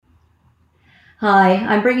Hi,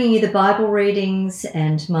 I'm bringing you the Bible readings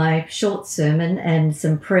and my short sermon and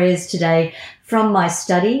some prayers today from my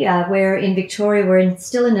study. We're in Victoria. We're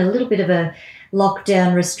still in a little bit of a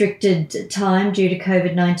lockdown restricted time due to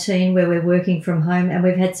COVID-19 where we're working from home, and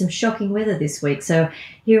we've had some shocking weather this week. So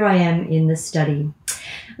here I am in the study.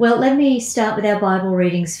 Well, let me start with our Bible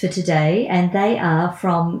readings for today, and they are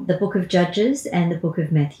from the book of Judges and the book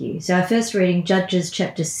of Matthew. So our first reading, Judges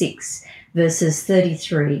chapter 6, verses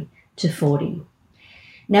 33 to 40.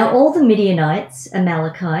 Now all the Midianites,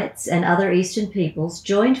 Amalekites, and other eastern peoples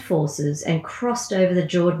joined forces and crossed over the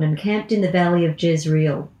Jordan and camped in the valley of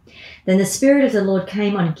Jezreel. Then the Spirit of the Lord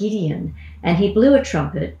came on Gideon, and he blew a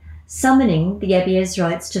trumpet, summoning the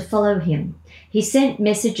Abiezrites to follow him. He sent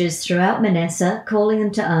messages throughout Manasseh, calling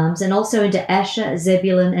them to arms, and also into Asher,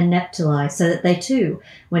 Zebulun, and Naphtali, so that they too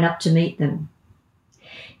went up to meet them.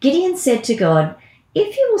 Gideon said to God,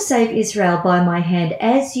 "If you will save Israel by my hand,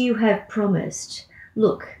 as you have promised,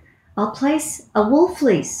 look, I'll place a wool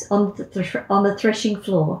fleece on the threshing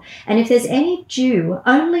floor, and if there's any dew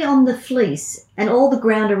only on the fleece and all the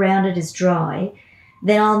ground around it is dry,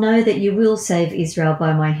 then I'll know that you will save Israel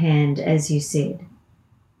by my hand, as you said."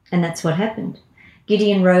 And that's what happened.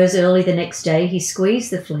 Gideon rose early the next day. He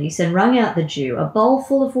squeezed the fleece and wrung out the dew, a bowl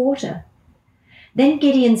full of water. Then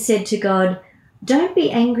Gideon said to God, "Don't be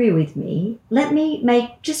angry with me. Let me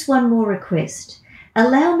make just one more request.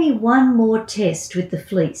 Allow me one more test with the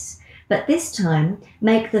fleece, but this time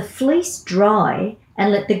make the fleece dry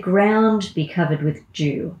and let the ground be covered with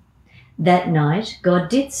dew." That night God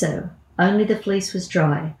did so. Only the fleece was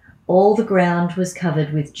dry. All the ground was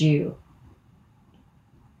covered with dew.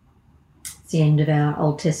 It's the end of our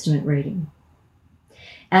Old Testament reading.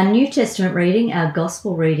 Our New Testament reading, our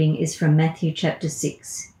Gospel reading, is from Matthew chapter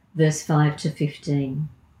 6, verse 5 to 15.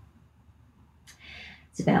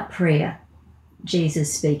 It's about prayer.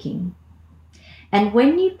 Jesus speaking. "And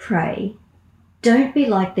when you pray, don't be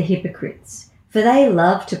like the hypocrites, for they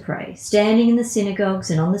love to pray, standing in the synagogues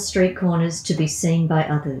and on the street corners to be seen by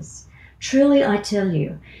others. Truly I tell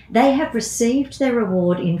you, they have received their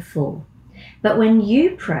reward in full. But when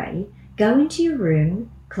you pray, go into your room,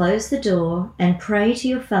 close the door, and pray to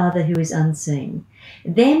your Father who is unseen.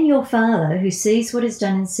 Then your Father who sees what is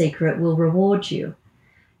done in secret will reward you.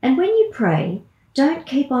 And when you pray, don't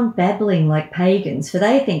keep on babbling like pagans, for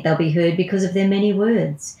they think they'll be heard because of their many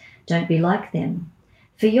words. Don't be like them,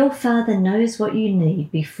 for your Father knows what you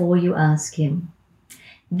need before you ask him.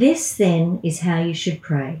 This then is how you should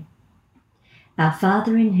pray. Our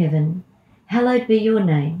Father in heaven, hallowed be your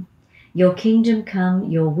name. Your kingdom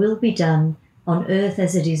come, your will be done, on earth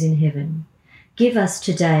as it is in heaven. Give us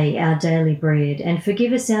today our daily bread, and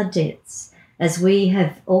forgive us our debts, as we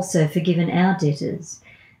have also forgiven our debtors.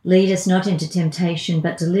 Lead us not into temptation,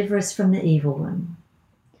 but deliver us from the evil one."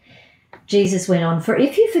 Jesus went on, "For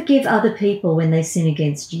if you forgive other people when they sin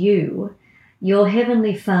against you, your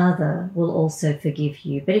heavenly Father will also forgive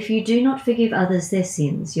you. But if you do not forgive others their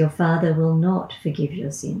sins, your Father will not forgive your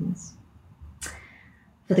sins."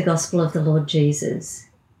 For the gospel of the Lord Jesus.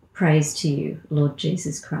 Praise to you, Lord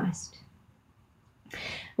Jesus Christ.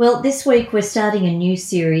 Well, this week we're starting a new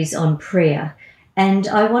series on prayer, and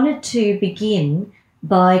I wanted to begin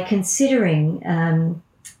by considering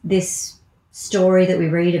this story that we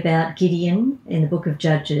read about Gideon in the book of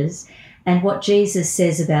Judges and what Jesus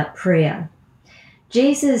says about prayer.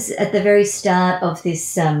 Jesus, at the very start of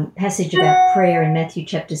this passage about prayer in Matthew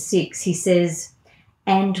chapter 6, he says,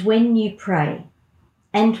 "And when you pray,"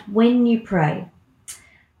 and when you pray.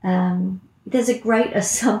 There's a great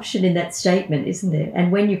assumption in that statement, isn't there?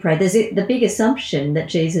 And when you pray, the big assumption that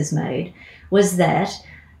Jesus made was that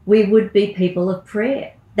we would be people of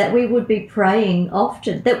prayer, that we would be praying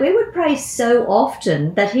often, that we would pray so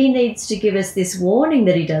often that he needs to give us this warning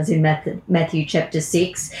that he does in Matthew chapter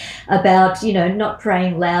 6 about, not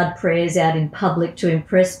praying loud prayers out in public to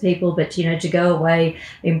impress people, but, to go away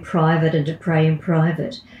in private and to pray in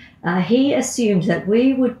private. He assumed that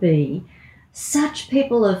we would be such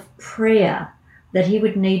people of prayer that he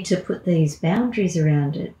would need to put these boundaries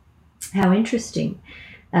around it. How interesting.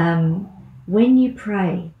 When you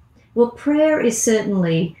pray. Well, prayer is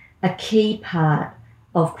certainly a key part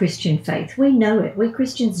of Christian faith. We know it. We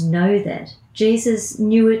Christians know that. Jesus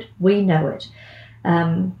knew it. We know it.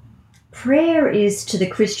 Prayer is to the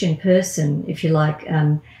Christian person, if you like,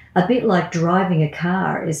 a bit like driving a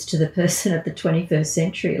car is to the person of the 21st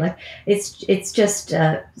century. Like it's just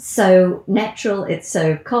so natural, it's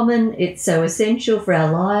so common, it's so essential for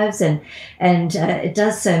our lives, and it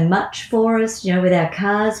does so much for us. With our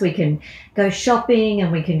cars, we can go shopping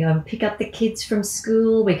and we can go and pick up the kids from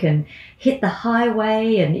school. We can hit the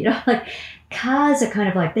highway, and cars are kind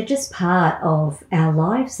of like, they're just part of our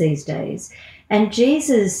lives these days. And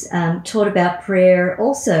Jesus taught about prayer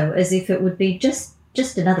also as if it would be just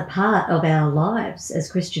another part of our lives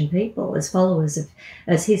as Christian people, as followers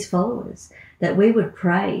as his followers, that we would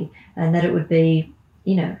pray and that it would be,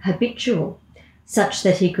 habitual, such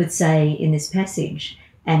that he could say in this passage,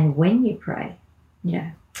 and when you pray,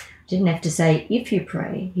 didn't have to say if you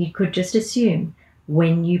pray, he could just assume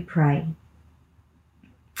when you pray.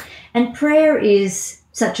 And prayer is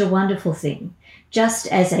such a wonderful thing. Just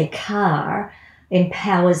as a car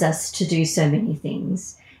empowers us to do so many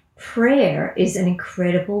things, prayer is an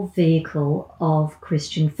incredible vehicle of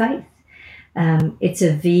Christian faith. It's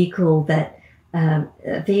a vehicle that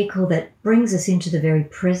brings us into the very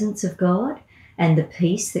presence of God and the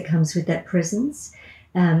peace that comes with that presence.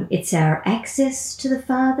 It's our access to the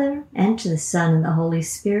Father and to the Son and the Holy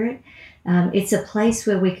Spirit. It's a place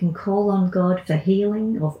where we can call on God for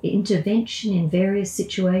healing or intervention in various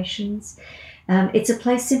situations. It's a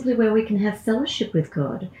place simply where we can have fellowship with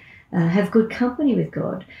God, have good company with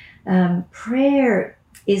God. Prayer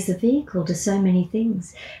is the vehicle to so many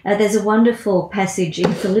things. There's a wonderful passage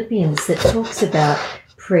in Philippians that talks about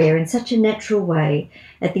prayer in such a natural way.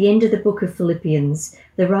 At the end of the book of Philippians,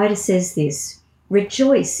 the writer says this: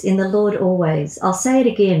 "Rejoice in the Lord always." I'll say it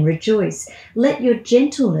again, rejoice. "Let your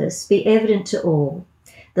gentleness be evident to all.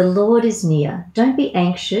 The Lord is near. Don't be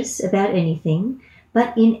anxious about anything,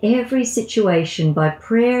 but in every situation by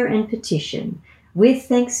prayer and petition, with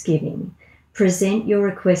thanksgiving, present your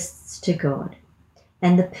requests to God.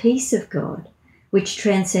 And the peace of God, which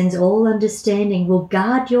transcends all understanding, will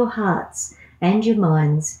guard your hearts and your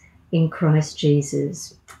minds in Christ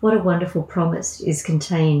Jesus." What a wonderful promise is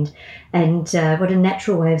contained, and what a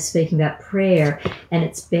natural way of speaking about prayer and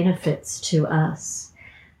its benefits to us.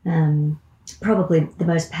 Probably the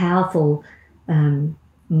most powerful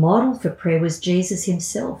model for prayer was Jesus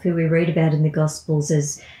himself, who we read about in the Gospels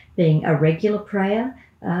as being a regular prayer,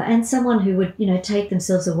 and someone who would, take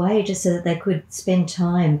themselves away just so that they could spend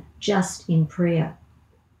time just in prayer.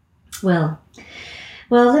 Well,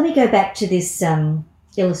 let me go back to this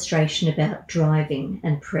illustration about driving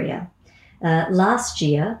and prayer. Last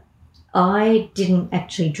year, I didn't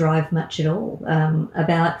actually drive much at all.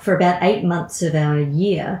 For about 8 months of our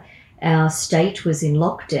year, our state was in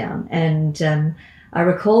lockdown, and I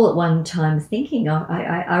recall at one time thinking,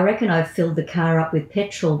 I reckon I've filled the car up with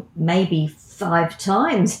petrol maybe 5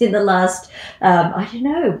 times in the last,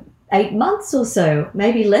 8 months or so,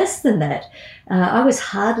 maybe less than that. I was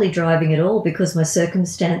hardly driving at all because my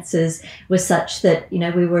circumstances were such that,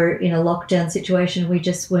 we were in a lockdown situation. We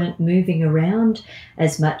just weren't moving around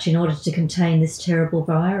as much in order to contain this terrible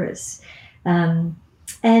virus. And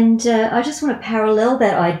I just want to parallel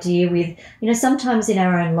that idea with, sometimes in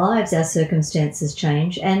our own lives, our circumstances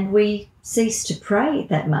change and we cease to pray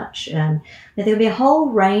that much. There'll be a whole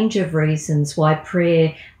range of reasons why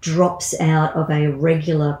prayer drops out of a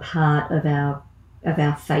regular part of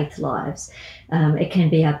our faith lives. It can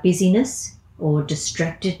be our busyness or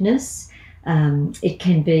distractedness. It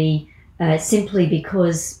can be simply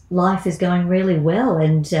because life is going really well.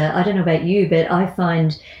 And I don't know about you, but I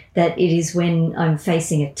find that it is when I'm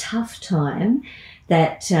facing a tough time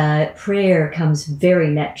that prayer comes very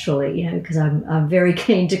naturally, because I'm very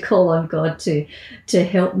keen to call on God to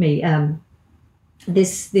help me.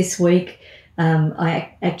 This week,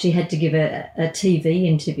 I actually had to give a TV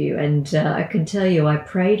interview, and I can tell you I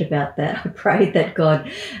prayed about that. I prayed that God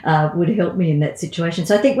would help me in that situation.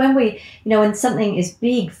 So I think when when something is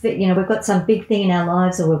big, we've got some big thing in our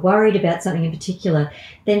lives or we're worried about something in particular,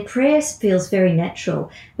 then prayer feels very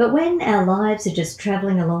natural. But when our lives are just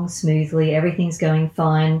traveling along smoothly, everything's going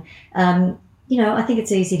fine, I think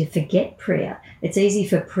it's easy to forget prayer. It's easy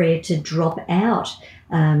for prayer to drop out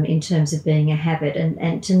in terms of being a habit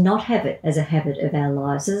and to not have it as a habit of our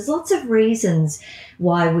lives. So there's lots of reasons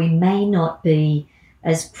why we may not be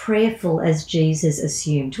as prayerful as Jesus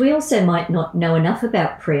assumed. We also might not know enough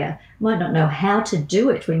about prayer, might not know how to do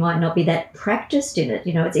it. We might not be that practiced in it.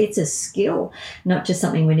 It's a skill, not just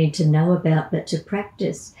something we need to know about, but to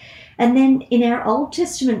practice. And then in our Old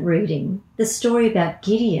Testament reading, the story about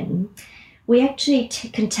Gideon, we actually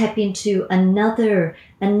can tap into another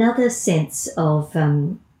sense of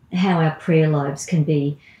how our prayer lives can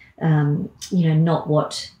be, not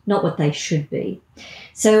what they should be.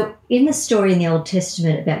 So in the story in the Old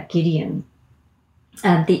Testament about Gideon,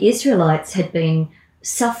 the Israelites had been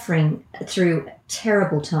suffering through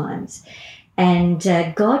terrible times, and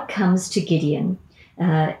God comes to Gideon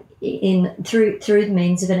through the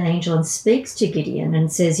means of an angel and speaks to Gideon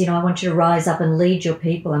and says, I want you to rise up and lead your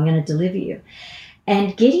people. I'm going to deliver you.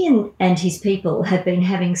 And Gideon and his people have been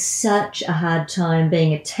having such a hard time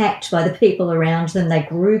being attacked by the people around them. They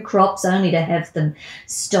grew crops only to have them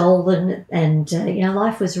stolen, and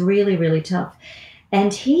life was really, really tough.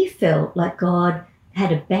 And he felt like God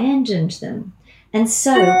had abandoned them. And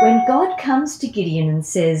so when God comes to Gideon and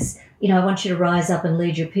says, I want you to rise up and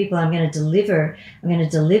lead your people, I'm going to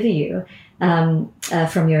deliver you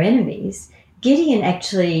from your enemies, Gideon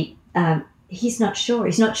actually... he's not sure.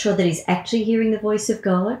 He's not sure that he's actually hearing the voice of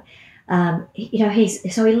God.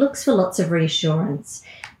 So he looks for lots of reassurance.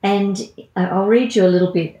 And I'll read you a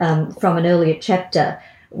little bit from an earlier chapter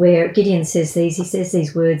where Gideon says these. He says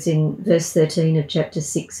these words in verse 13 of chapter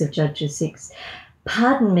 6 of Judges 6.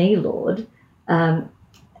 "Pardon me, Lord,"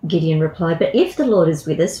 Gideon replied, "but if the Lord is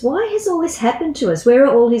with us, why has all this happened to us? Where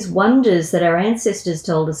are all his wonders that our ancestors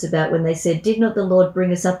told us about when they said, 'Did not the Lord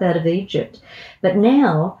bring us up out of Egypt?' But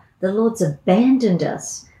now the Lord's abandoned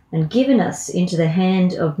us and given us into the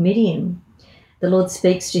hand of Midian." The Lord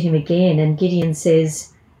speaks to him again, and Gideon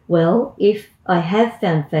says, "Well, if I have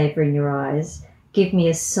found favor in your eyes, give me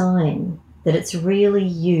a sign that it's really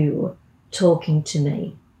you talking to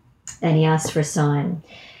me." And he asks for a sign.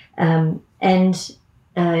 I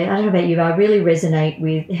don't know about you, but I really resonate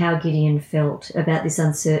with how Gideon felt about this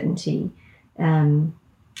uncertainty.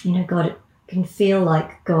 God can feel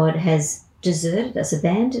like God has deserted us,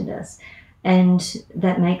 abandoned us. And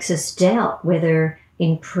that makes us doubt whether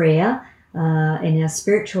in prayer, in our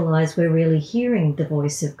spiritual lives, we're really hearing the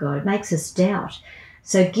voice of God. It makes us doubt.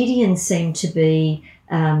 So Gideon seemed to be,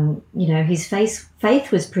 his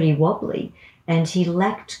faith was pretty wobbly, and he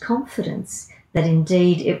lacked confidence that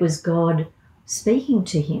indeed it was God speaking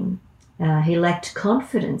to him. He lacked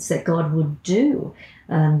confidence that God would do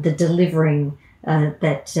the delivering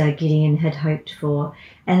that Gideon had hoped for.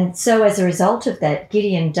 And so as a result of that,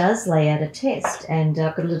 Gideon does lay out a test. And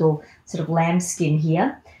I've got a little sort of lambskin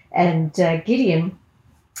here. And Gideon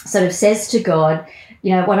sort of says to God,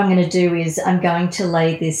 what I'm going to do is I'm going to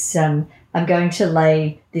lay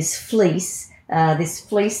this fleece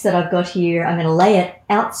that I've got here. I'm going to lay it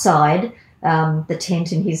outside the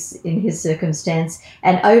tent in his circumstance,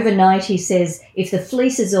 and overnight he says, if the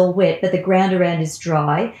fleece is all wet but the ground around is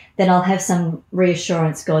dry, then I'll have some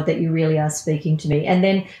reassurance, God, that you really are speaking to me. And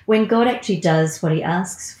then when God actually does what he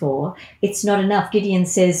asks for, it's not enough. Gideon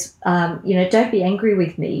says, don't be angry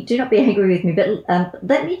with me, do not be angry with me, but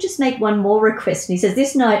let me just make one more request. And he says,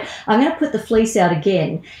 this night I'm going to put the fleece out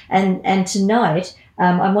again, and tonight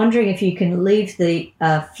I'm wondering if you can leave the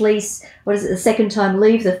fleece, the second time,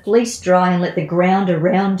 leave the fleece dry and let the ground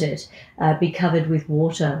around it be covered with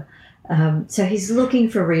water. So he's looking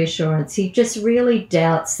for reassurance. He just really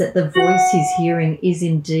doubts that the voice he's hearing is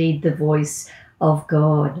indeed the voice of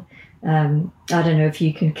God. I don't know if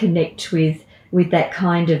you can connect with that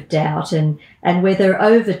kind of doubt, and whether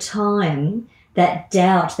over time that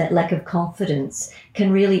doubt, that lack of confidence,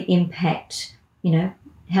 can really impact,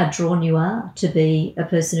 how drawn you are to be a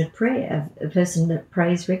person of prayer, a person that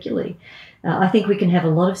prays regularly. I think we can have a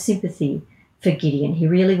lot of sympathy for Gideon. He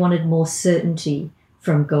really wanted more certainty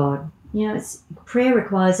from God. Prayer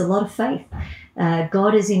requires a lot of faith.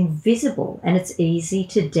 God is invisible, and it's easy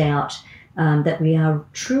to doubt that we are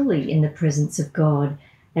truly in the presence of God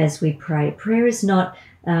as we pray. Prayer is not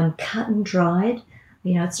cut and dried.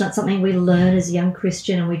 It's not something we learn as a young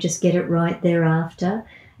Christian and we just get it right thereafter.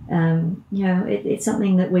 It's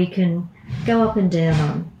something that we can go up and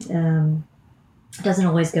down on. It doesn't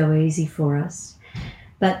always go easy for us.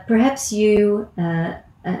 But perhaps you,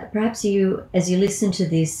 as you listen to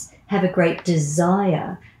this, have a great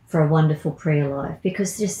desire for a wonderful prayer life,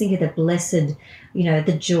 because just think of the blessed,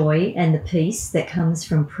 the joy and the peace that comes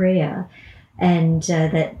from prayer, and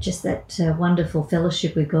that wonderful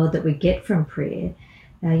fellowship with God that we get from prayer.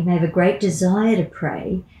 You may have a great desire to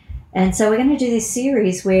pray. And so we're going to do this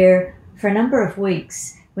series where for a number of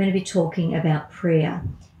weeks we're going to be talking about prayer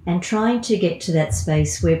and trying to get to that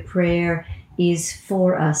space where prayer is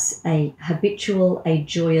for us a habitual, a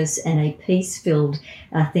joyous and a peace-filled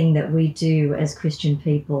thing that we do as Christian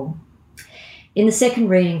people. In the second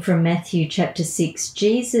reading from Matthew chapter 6,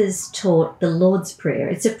 Jesus taught the Lord's Prayer.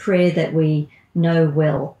 It's a prayer that we know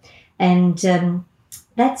well. And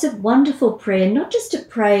that's a wonderful prayer, not just to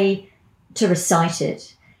pray to recite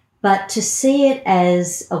it, but to see it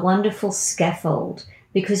as a wonderful scaffold,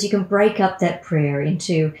 because you can break up that prayer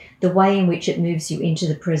into the way in which it moves you into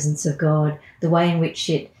the presence of God, the way in which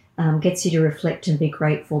it gets you to reflect and be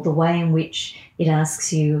grateful, the way in which it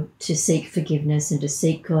asks you to seek forgiveness and to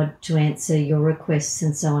seek God to answer your requests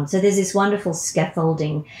and so on. So there's this wonderful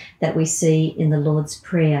scaffolding that we see in the Lord's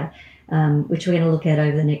Prayer, which we're going to look at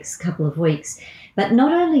over the next couple of weeks. But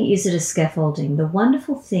not only is it a scaffolding, the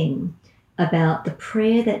wonderful thing about the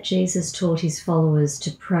prayer that Jesus taught his followers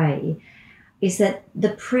to pray is that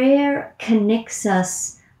the prayer connects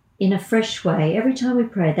us in a fresh way. Every time we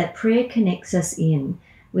pray, that prayer connects us in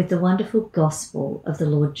with the wonderful gospel of the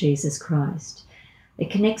Lord Jesus Christ.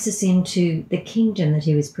 It connects us into the kingdom that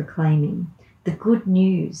he was proclaiming, the good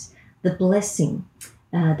news, the blessing,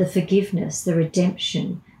 the forgiveness, the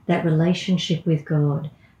redemption, that relationship with God,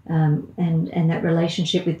 and that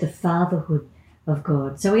relationship with the fatherhood of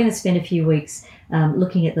God. So we're going to spend a few weeks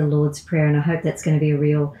looking at the Lord's Prayer, and I hope that's going to be a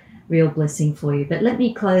real blessing for you. But let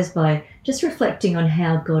me close by just reflecting on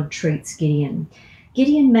how God treats Gideon.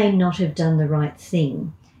 Gideon may not have done the right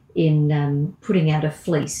thing in putting out a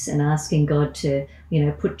fleece and asking God to,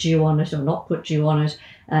 put dew on it or not put dew on it,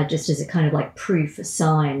 just as a kind of like proof, a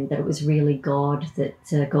sign that it was really God,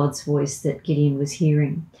 that God's voice that Gideon was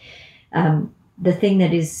hearing. The thing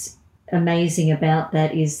that is amazing about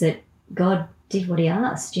that is that God did what he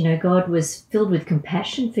asked. God was filled with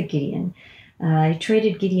compassion for Gideon. He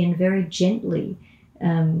treated Gideon very gently.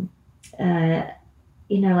 God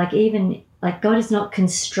is not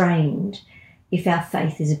constrained if our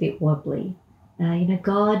faith is a bit wobbly.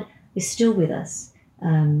 God is still with us,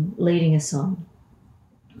 leading us on.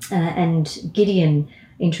 And Gideon,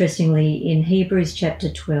 interestingly, in Hebrews chapter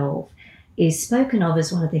 12, is spoken of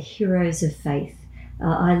as one of the heroes of faith.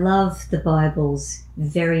 I love the Bible's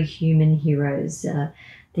very human heroes,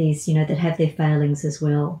 these, that have their failings as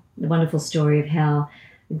well. The wonderful story of how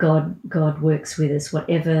God works with us,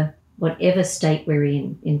 whatever state we're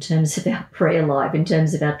in terms of our prayer life, in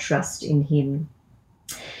terms of our trust in him.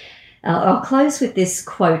 I'll close with this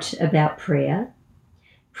quote about prayer.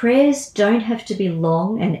 Prayers don't have to be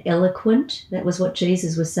long and eloquent. That was what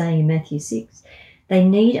Jesus was saying in Matthew 6. They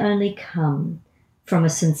need only come from a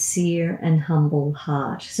sincere and humble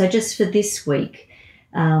heart. So just for this week,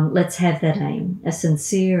 let's have that aim, a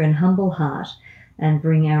sincere and humble heart, and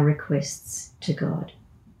bring our requests to God.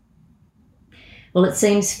 Well, it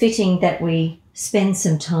seems fitting that we spend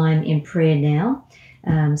some time in prayer now.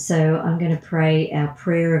 So I'm going to pray our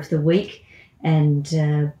prayer of the week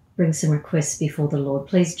and bring some requests before the Lord.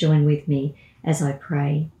 Please join with me as I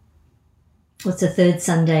pray. Well, it's the third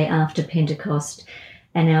Sunday after Pentecost,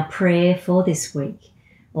 and our prayer for this week.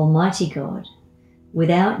 Almighty God,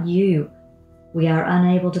 without you, we are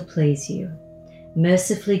unable to please you.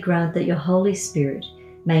 Mercifully grant that your Holy Spirit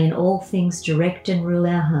may in all things direct and rule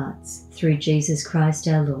our hearts through Jesus Christ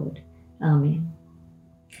our Lord. Amen.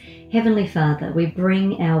 Heavenly Father, we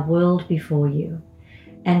bring our world before you,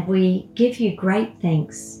 and we give you great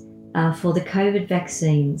thanks for the COVID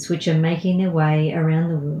vaccines which are making their way around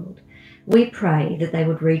the world. We pray that they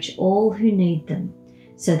would reach all who need them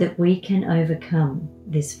so that we can overcome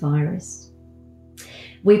this virus.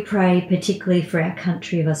 We pray particularly for our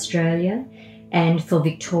country of Australia and for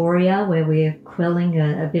Victoria, where we're quelling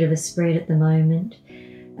a bit of a spread at the moment.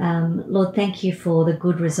 Lord, thank you for the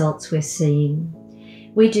good results we're seeing.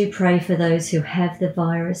 We do pray for those who have the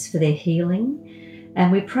virus, for their healing.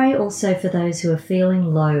 And we pray also for those who are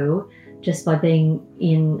feeling low just by being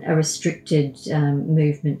in a restricted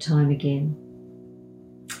movement time again.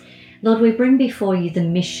 Lord, we bring before you the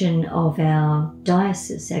mission of our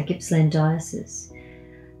diocese, our Gippsland diocese.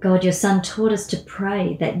 God, your Son taught us to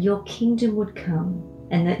pray that your kingdom would come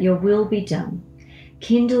and that your will be done.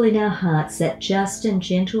 Kindle in our hearts that just and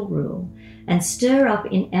gentle rule, and stir up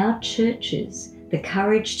in our churches the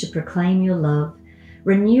courage to proclaim your love.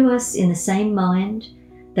 Renew us in the same mind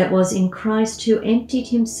that was in Christ, who emptied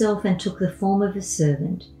himself and took the form of a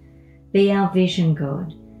servant. Be our vision,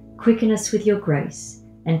 God. Quicken us with your grace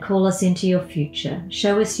and call us into your future.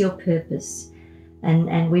 Show us your purpose.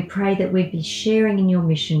 And we pray that we'd be sharing in your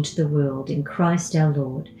mission to the world in Christ our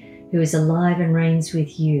Lord, who is alive and reigns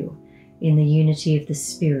with you in the unity of the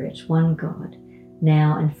Spirit, one God,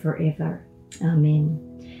 now and forever.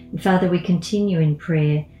 Amen. And Father, we continue in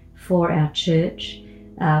prayer for our church.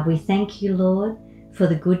 We thank you, Lord, for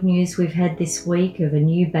the good news we've had this week of a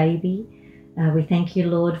new baby. We thank you,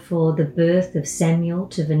 Lord, for the birth of Samuel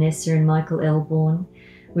to Vanessa and Michael Elborn.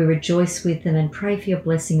 We rejoice with them and pray for your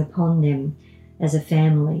blessing upon them as a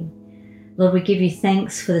family. Lord, we give you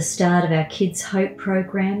thanks for the start of our Kids Hope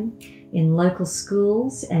program in local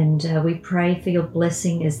schools, and we pray for your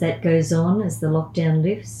blessing as that goes on, as the lockdown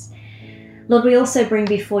lifts. Lord, we also bring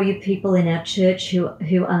before you people in our church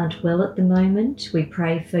who aren't well at the moment. We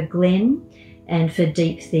pray for Glenn and for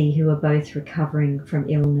Deepthi, who are both recovering from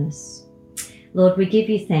illness. Lord, we give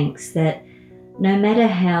you thanks that no matter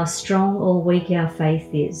how strong or weak our faith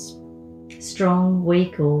is, strong,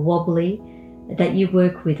 weak or wobbly, that you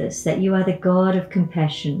work with us, that you are the God of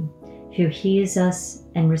compassion who hears us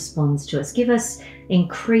and responds to us. Give us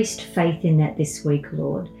increased faith in that this week,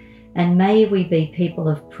 Lord. And may we be people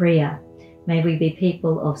of prayer. May we be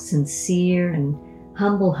people of sincere and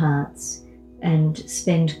humble hearts and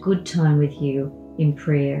spend good time with you in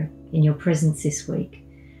prayer, in your presence this week.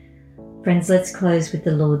 Friends, let's close with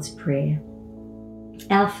the Lord's Prayer.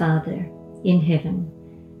 Our Father in heaven,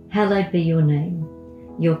 hallowed be your name.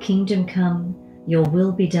 Your kingdom come, your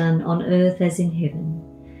will be done on earth as in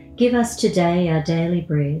heaven. Give us today our daily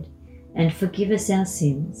bread, and forgive us our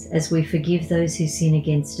sins as we forgive those who sin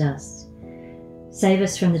against us. Save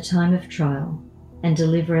us from the time of trial, and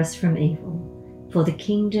deliver us from evil. For the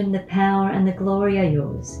kingdom, the power, and the glory are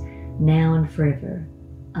yours, now and forever.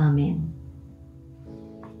 Amen.